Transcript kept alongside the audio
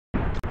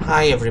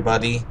Hi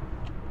everybody.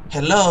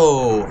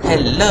 Hello.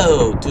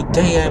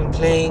 Today I'm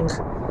playing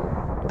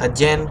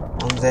again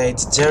on the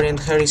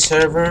ItsJerryAndHarry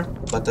server,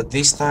 but at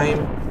this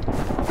time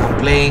I'm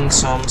playing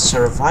some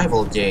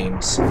survival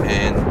games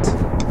and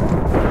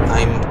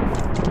I'm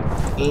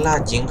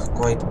lagging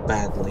quite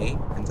badly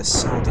and the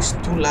sound is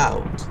too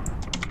loud.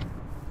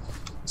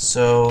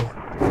 So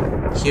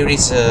here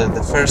is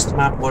the first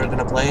map we're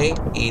gonna play.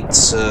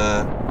 It's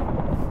I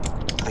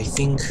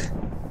think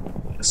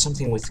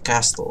something with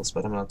castles,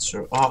 but I'm not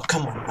sure. Oh,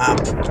 come on, map!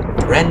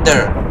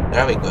 Render!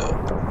 There we go.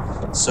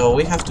 So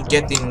we have to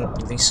get in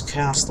this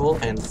castle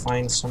and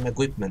find some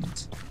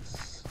equipment.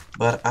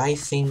 But I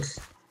think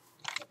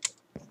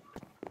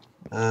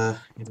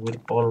it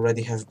would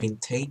already have been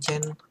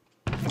taken.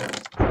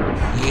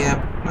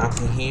 Yep,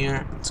 nothing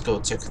here. Let's go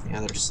check the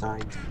other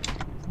side.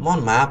 Come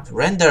on, map!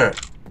 Render!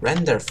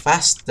 Render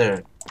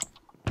faster!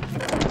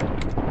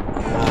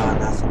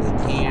 Nothing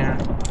in here.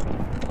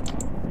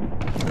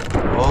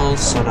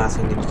 Also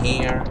nothing in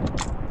here.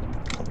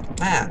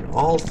 Man,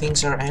 all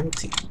things are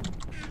empty.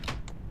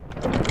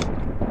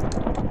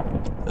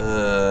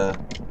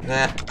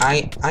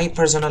 I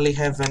personally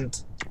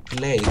haven't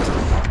played.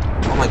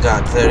 Oh my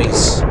god, there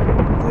is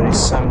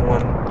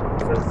someone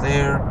over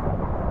there.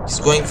 He's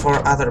going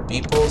for other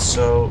people,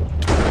 so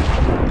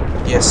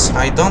yes,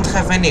 I don't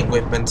have any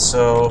equipment,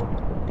 so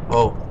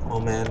oh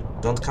man,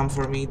 don't come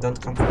for me,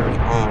 don't come for me.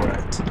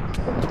 Alright.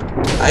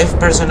 I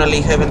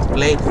personally haven't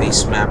played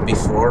this map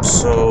before,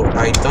 so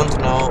I don't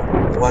know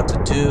what to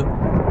do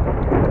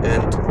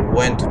and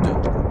when to do.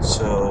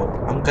 So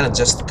I'm gonna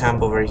just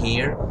camp over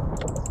here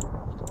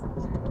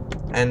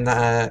and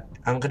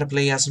I'm gonna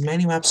play as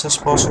many maps as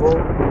possible,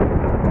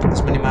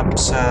 as many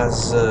maps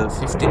as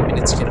 15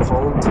 minutes can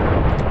hold.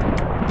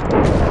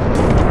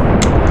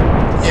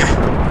 Yeah.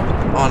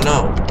 Oh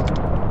no.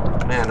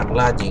 Man, I'm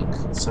lagging,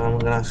 so I'm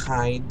gonna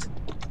hide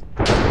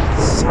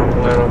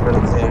somewhere over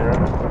there.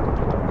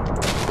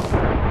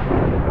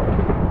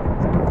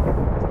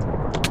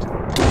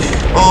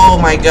 Oh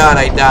my god,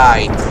 I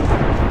died.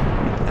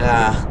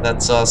 Ah,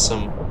 that's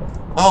awesome.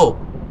 Oh,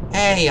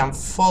 hey, I'm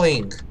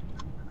falling.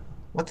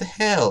 What the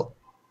hell?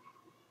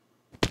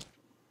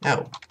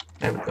 Oh,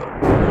 there we go.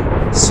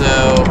 So,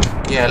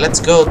 yeah, let's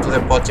go to the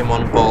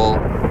Pokemon Ball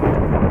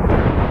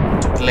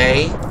to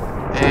play.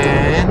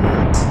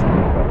 And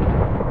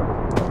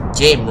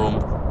game room.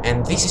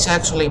 And this is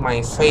actually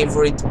my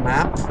favorite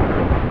map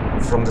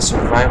from the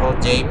survival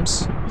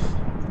games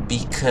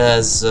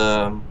because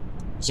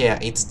yeah,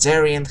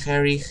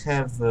 ItsJerryAndHarry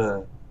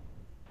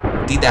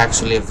did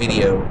actually a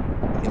video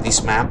in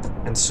this map,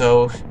 and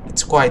so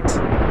it's quite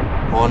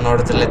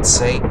honored, let's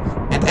say.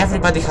 And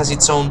everybody has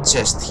its own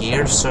chest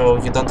here, so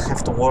you don't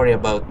have to worry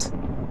about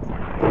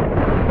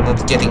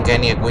not getting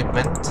any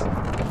equipment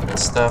and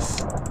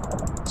stuff.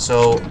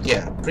 So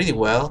yeah, pretty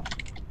well.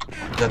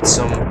 Got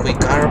some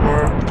quick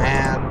armor,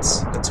 and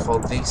let's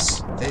hold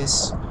this,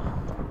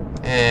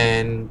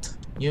 and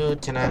you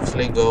can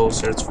actually go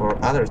search for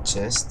other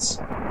chests.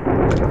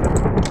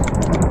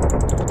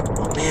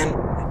 Oh man,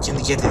 I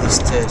can't get to this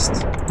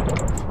chest.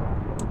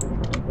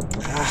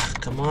 Ah,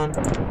 come on.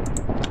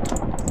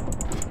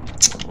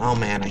 Oh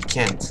man, I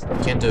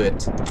can't do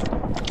it.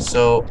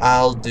 So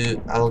I'll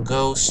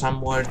go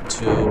somewhere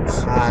to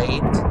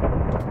hide.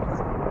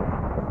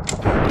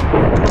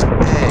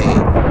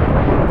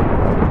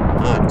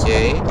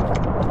 Okay.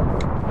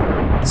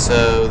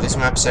 So this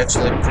map's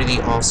actually pretty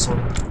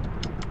awesome.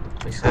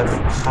 We have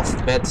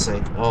half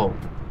bedside. Oh,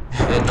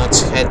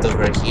 Notch head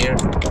over here.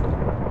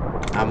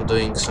 I'm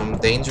doing some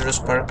dangerous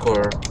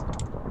parkour.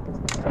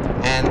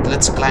 And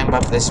let's climb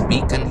up this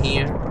beacon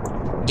here.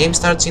 Game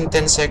starts in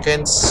 10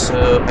 seconds,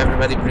 so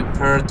everybody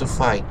prepare to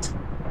fight.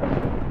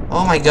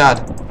 Oh my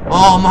god!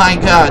 Oh my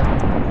god!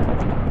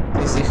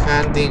 Is he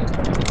hunting?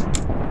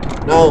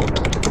 No!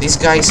 This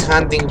guy is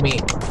hunting me!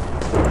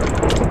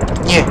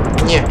 Yeah.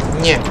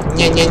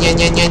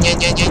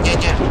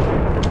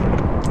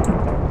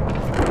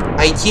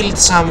 I killed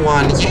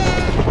someone, yeah!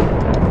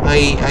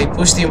 I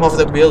pushed him off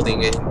the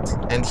building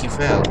and he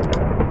fell.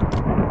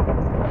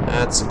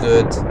 That's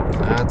good.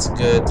 That's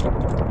good.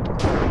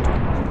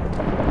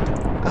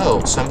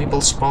 Oh, some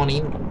people spawn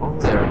in on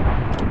there.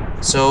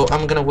 So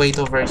I'm gonna wait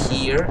over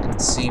here and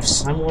see if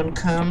someone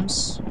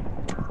comes.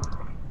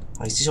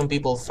 I see some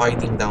people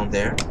fighting down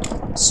there.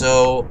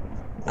 So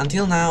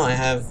until now I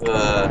have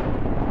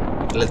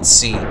let's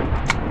see,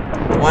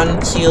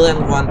 1 kill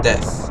and 1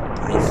 death,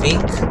 I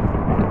think.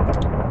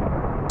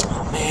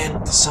 Oh man,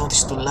 the sound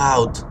is too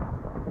loud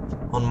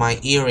on my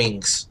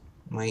earrings,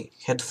 my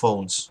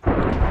headphones.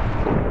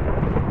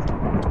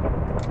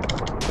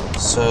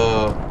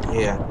 So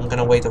yeah, I'm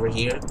gonna wait over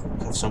here.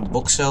 Have some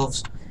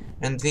bookshelves,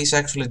 and this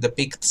actually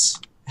depicts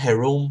a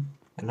room,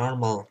 a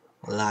normal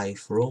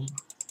life room.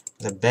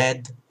 The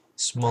bed,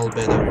 small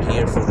bed over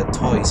here for the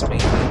toys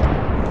maybe.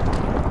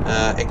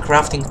 A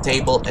crafting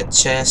table, a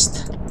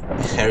chest,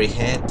 a hairy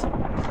head,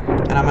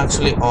 and I'm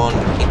actually on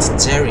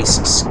ItsJerry's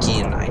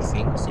skin, I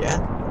think, yeah.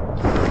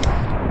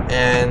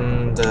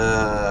 And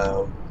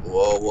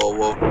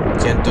whoa,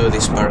 can't do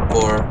this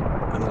parkour.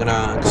 I'm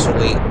gonna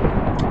actually...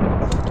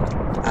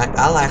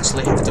 I'll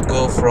actually have to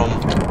go from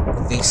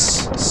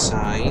this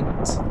side.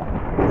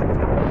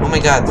 Oh my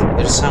god,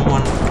 there's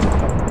someone...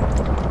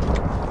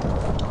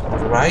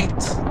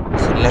 Alright,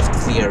 he left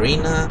the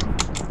arena.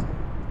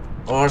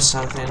 Or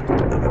something.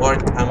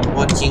 I'm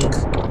watching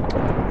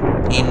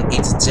in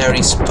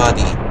ItsJerry's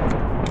body.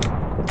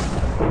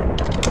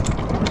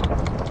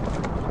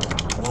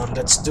 Come on,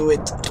 let's do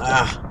it.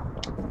 Ah.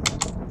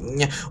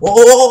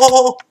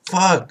 Oh,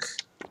 fuck.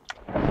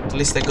 At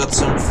least I got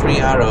some free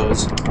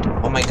arrows.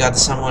 Oh my god,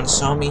 someone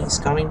saw me. He's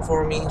coming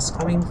for me. He's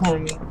coming for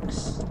me.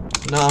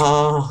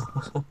 No.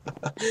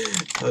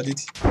 How did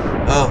he...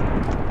 Oh,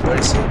 where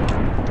is he?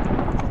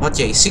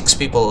 Okay, 6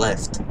 people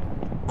left.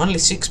 Only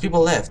 6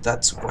 people left.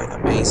 That's quite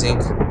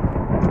amazing.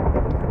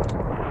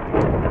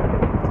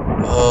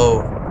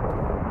 Oh.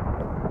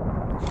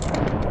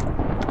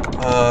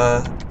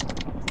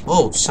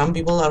 Oh, some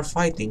people are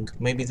fighting.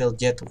 Maybe they'll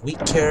get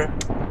weaker.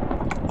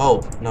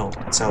 Oh, no,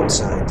 it's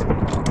outside.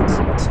 It's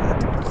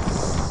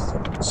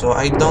outside. So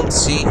I don't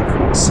see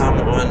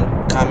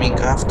someone coming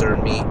after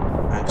me,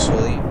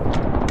 actually.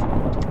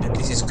 And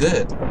this is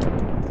good.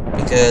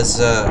 Because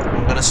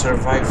I'm gonna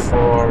survive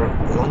for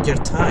a longer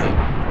time.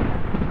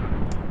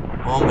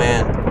 Oh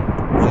man,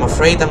 I'm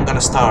afraid I'm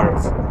gonna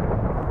starve.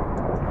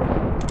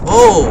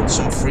 Oh,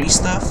 some free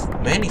stuff?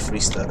 Many free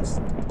stuff.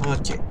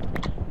 Okay,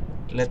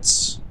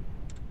 let's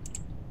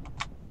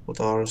put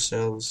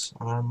ourselves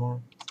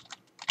armor.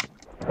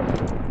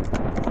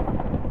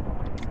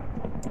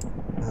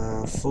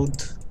 Food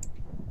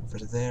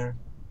over there.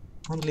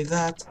 Only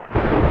that.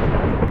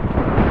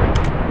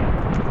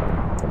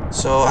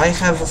 So I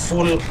have a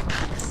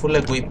full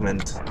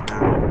equipment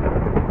now.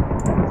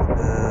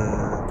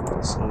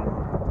 Some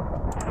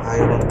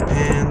iron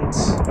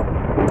pants,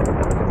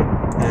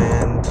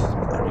 and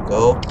there we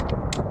go.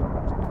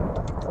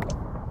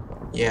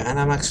 Yeah, and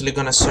I'm actually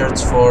gonna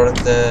search for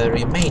the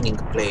remaining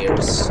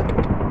players.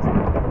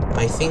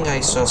 I think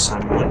I saw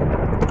someone.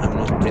 I'm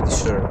not pretty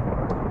sure.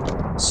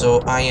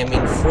 So I am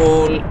in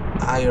full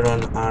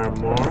iron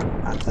armor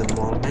at the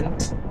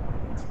moment.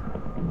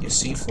 You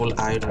see, full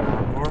iron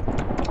armor.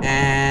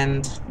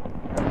 And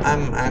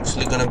I'm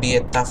actually gonna be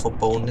a tough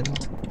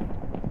opponent.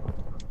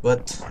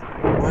 But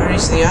where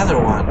is the other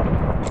one?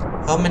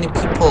 How many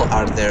people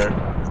are there?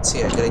 Let's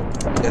see, I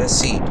gotta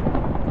see.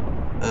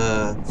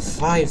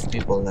 5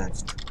 people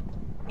left,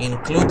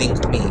 including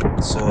me.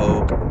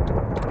 So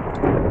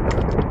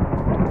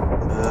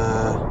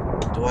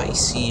do I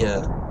see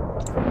a...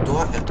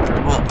 well,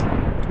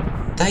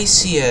 did I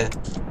see a...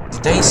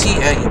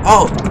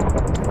 oh!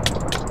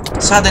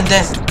 Sudden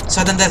death!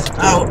 Sudden death!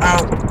 Ow,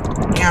 ow!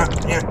 Yeah,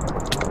 yeah.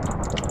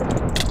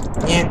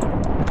 Yeah.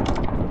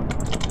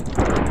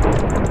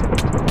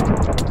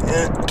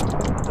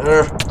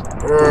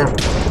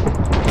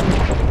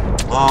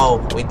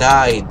 Oh, we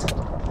died.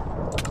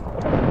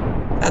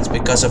 That's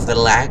because of the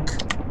lag,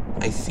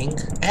 I think.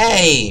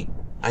 Hey!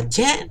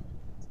 Again?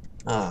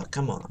 Oh,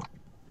 come on.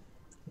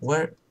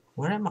 Where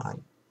am I?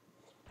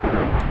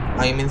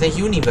 I am in the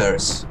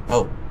universe.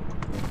 Oh.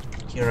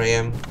 Here I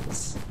am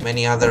with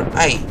many other...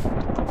 Hey!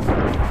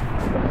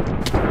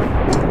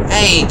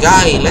 Hey,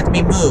 guy, let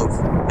me move.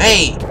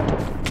 Hey!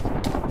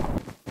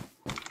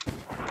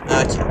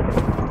 Okay.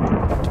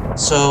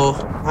 So,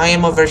 I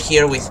am over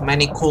here with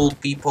many cool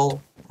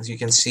people. As you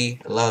can see,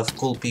 a lot of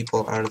cool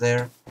people are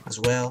there as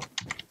well.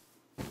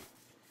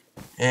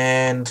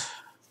 And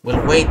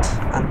we'll wait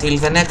until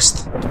the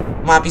next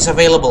map is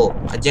available.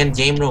 Again,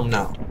 game room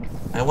now.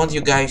 I want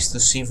you guys to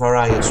see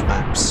various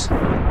maps.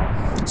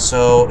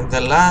 So,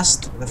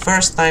 the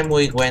first time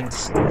we went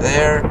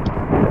there,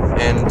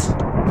 and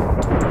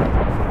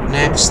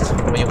next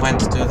we went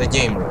to the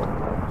game room.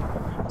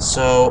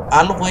 So,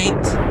 I'll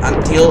wait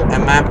until a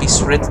map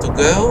is ready to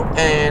go,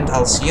 and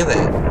I'll see you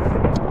there.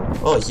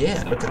 Oh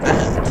yeah, look at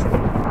that.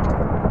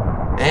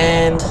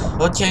 And,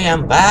 okay,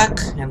 I'm back,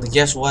 and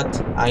guess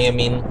what? I am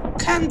in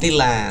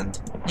Candyland.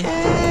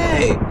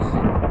 Yay!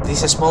 This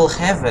is a small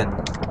heaven,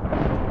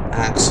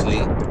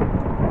 actually.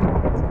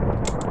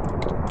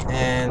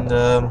 And,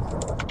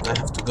 I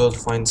have to go to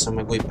find some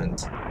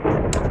equipment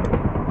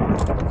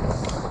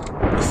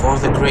before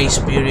the grace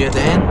period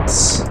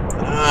ends.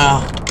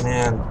 Ah,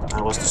 man,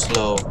 I was too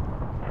slow.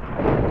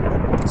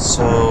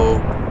 So,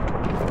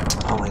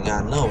 oh my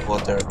god, no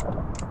water.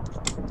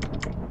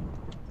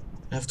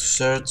 I have to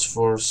search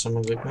for some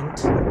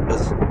equipment,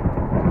 but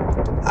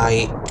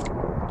I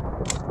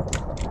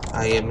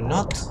am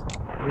not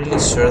really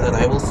sure that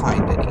I will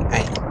find any.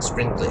 Hey,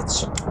 sprint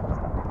glitch.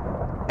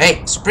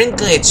 Hey, sprint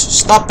glitch!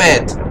 Stop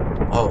it!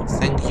 Oh,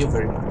 thank you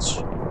very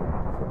much.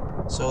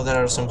 So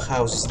there are some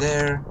houses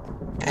there.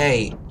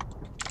 Hey,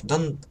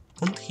 don't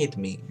hit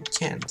me. You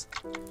can't.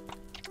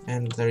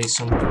 And there is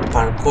some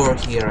parkour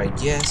here, I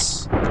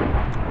guess.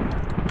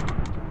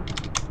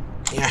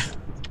 Yeah,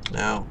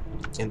 no,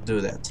 can't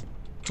do that.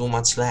 Too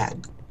much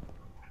lag.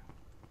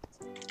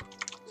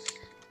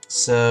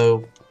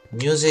 So,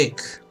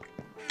 music.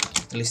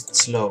 At least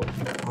it's slow.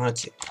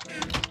 Okay.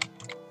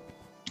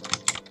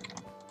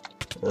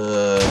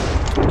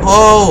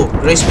 Oh,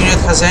 grace period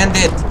has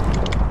ended.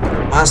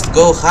 Must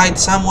go hide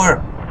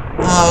somewhere.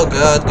 Oh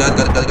god, god.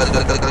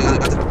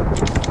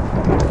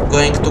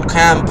 Going to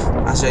camp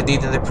as I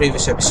did in the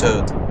previous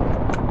episode.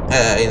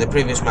 In the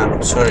previous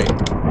map, sorry.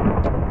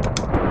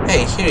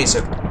 Hey, here is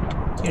a.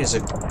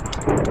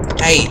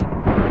 Hey,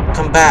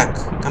 come back.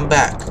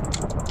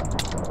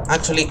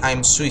 Actually,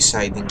 I'm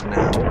suiciding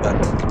now, but.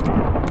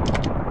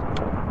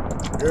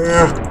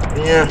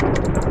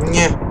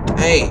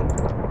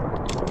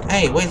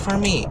 Hey, wait for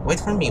me.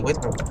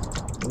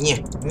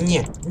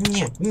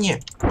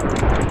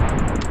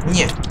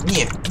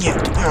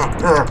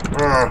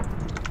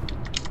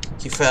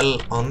 He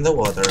fell on the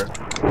water.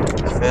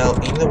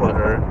 In the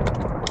water.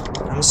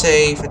 I'm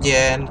safe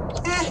again.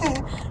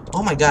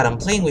 Oh my god, I'm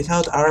playing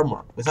without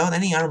armor. Without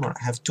any armor.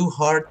 I have 2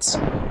 hearts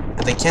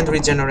and they can't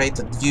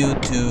regenerate due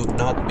to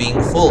not being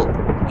full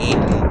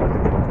in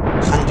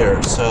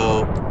hunger.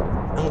 So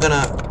I'm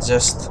gonna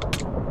just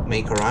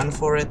make a run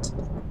for it.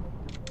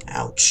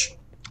 Ouch.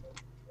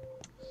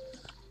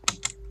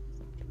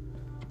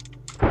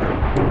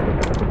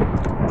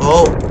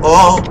 Oh,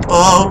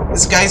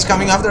 this guy is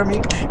coming after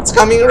me. It's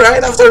coming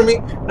right after me.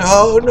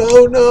 No.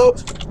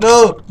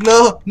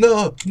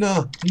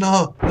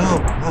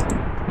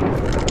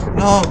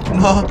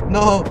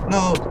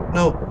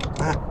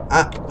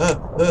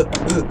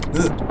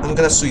 I'm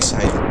gonna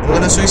suicide.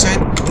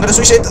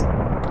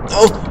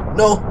 Oh,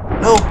 no.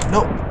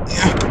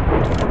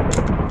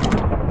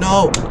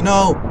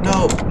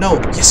 No.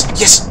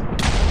 Yes.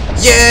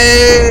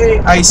 Yay!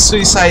 I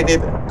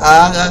suicided.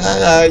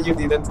 You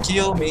didn't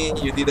kill me.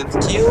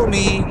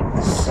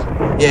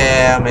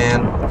 Yeah,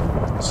 man.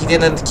 He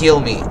didn't kill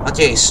me.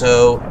 Okay,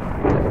 so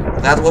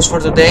that was for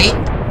today.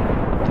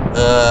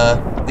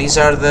 These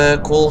are the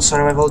cool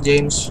survival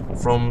games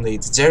from the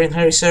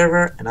ItsJerryAndHarry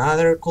server.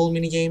 Another cool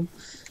minigame.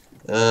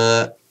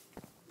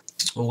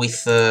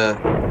 With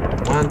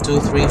 1, 2,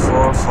 3,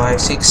 4,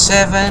 5, 6,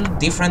 7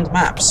 different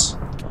maps.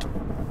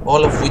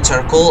 All of which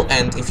are cool,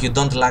 and if you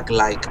don't lag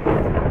like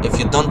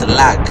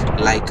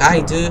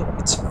I do,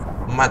 it's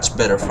much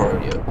better for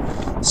you.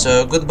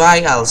 So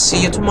goodbye, I'll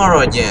see you tomorrow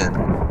again.